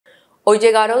Hoy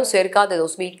llegaron cerca de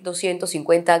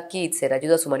 2.250 kits en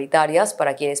ayudas humanitarias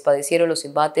para quienes padecieron los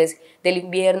embates del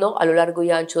invierno a lo largo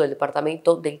y ancho del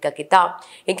departamento del Caquetá.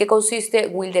 ¿En qué consiste?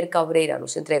 Wilder Cabrera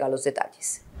nos entrega los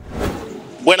detalles.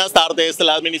 Buenas tardes.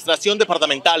 La administración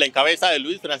departamental en cabeza de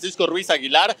Luis Francisco Ruiz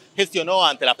Aguilar gestionó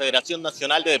ante la Federación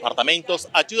Nacional de Departamentos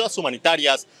ayudas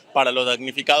humanitarias para los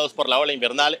damnificados por la ola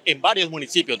invernal en varios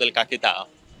municipios del Caquetá.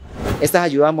 Estas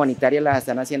ayudas humanitarias las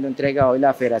están haciendo entrega hoy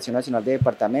la Federación Nacional de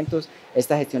Departamentos.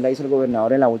 Esta gestión la hizo el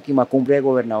gobernador en la última cumbre de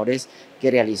gobernadores que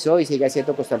realizó y sigue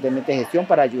haciendo constantemente gestión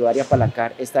para ayudar y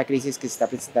apalancar esta crisis que se está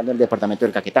presentando en el departamento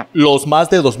del Caquetá. Los más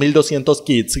de 2.200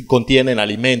 kits contienen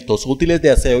alimentos, útiles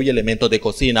de aseo y elementos de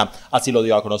cocina. Así lo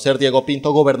dio a conocer Diego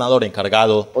Pinto, gobernador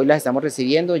encargado. Hoy las estamos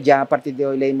recibiendo. Ya a partir de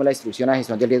hoy le dimos la instrucción a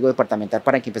gestión del riesgo departamental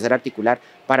para que empezar a articular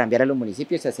para enviar a los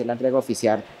municipios y hacer la entrega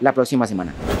oficial la próxima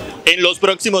semana. En los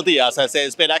próximos días se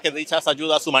espera que dichas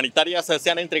ayudas humanitarias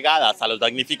sean entregadas a los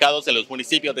damnificados de los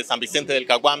municipios de San Vicente del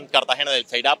Caguán, Cartagena del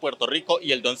Ceirá, Puerto Rico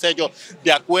y El Doncello,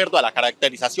 de acuerdo a la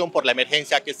caracterización por la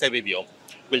emergencia que se vivió.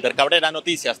 Wilder Cabrera,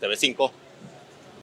 Noticias TV5.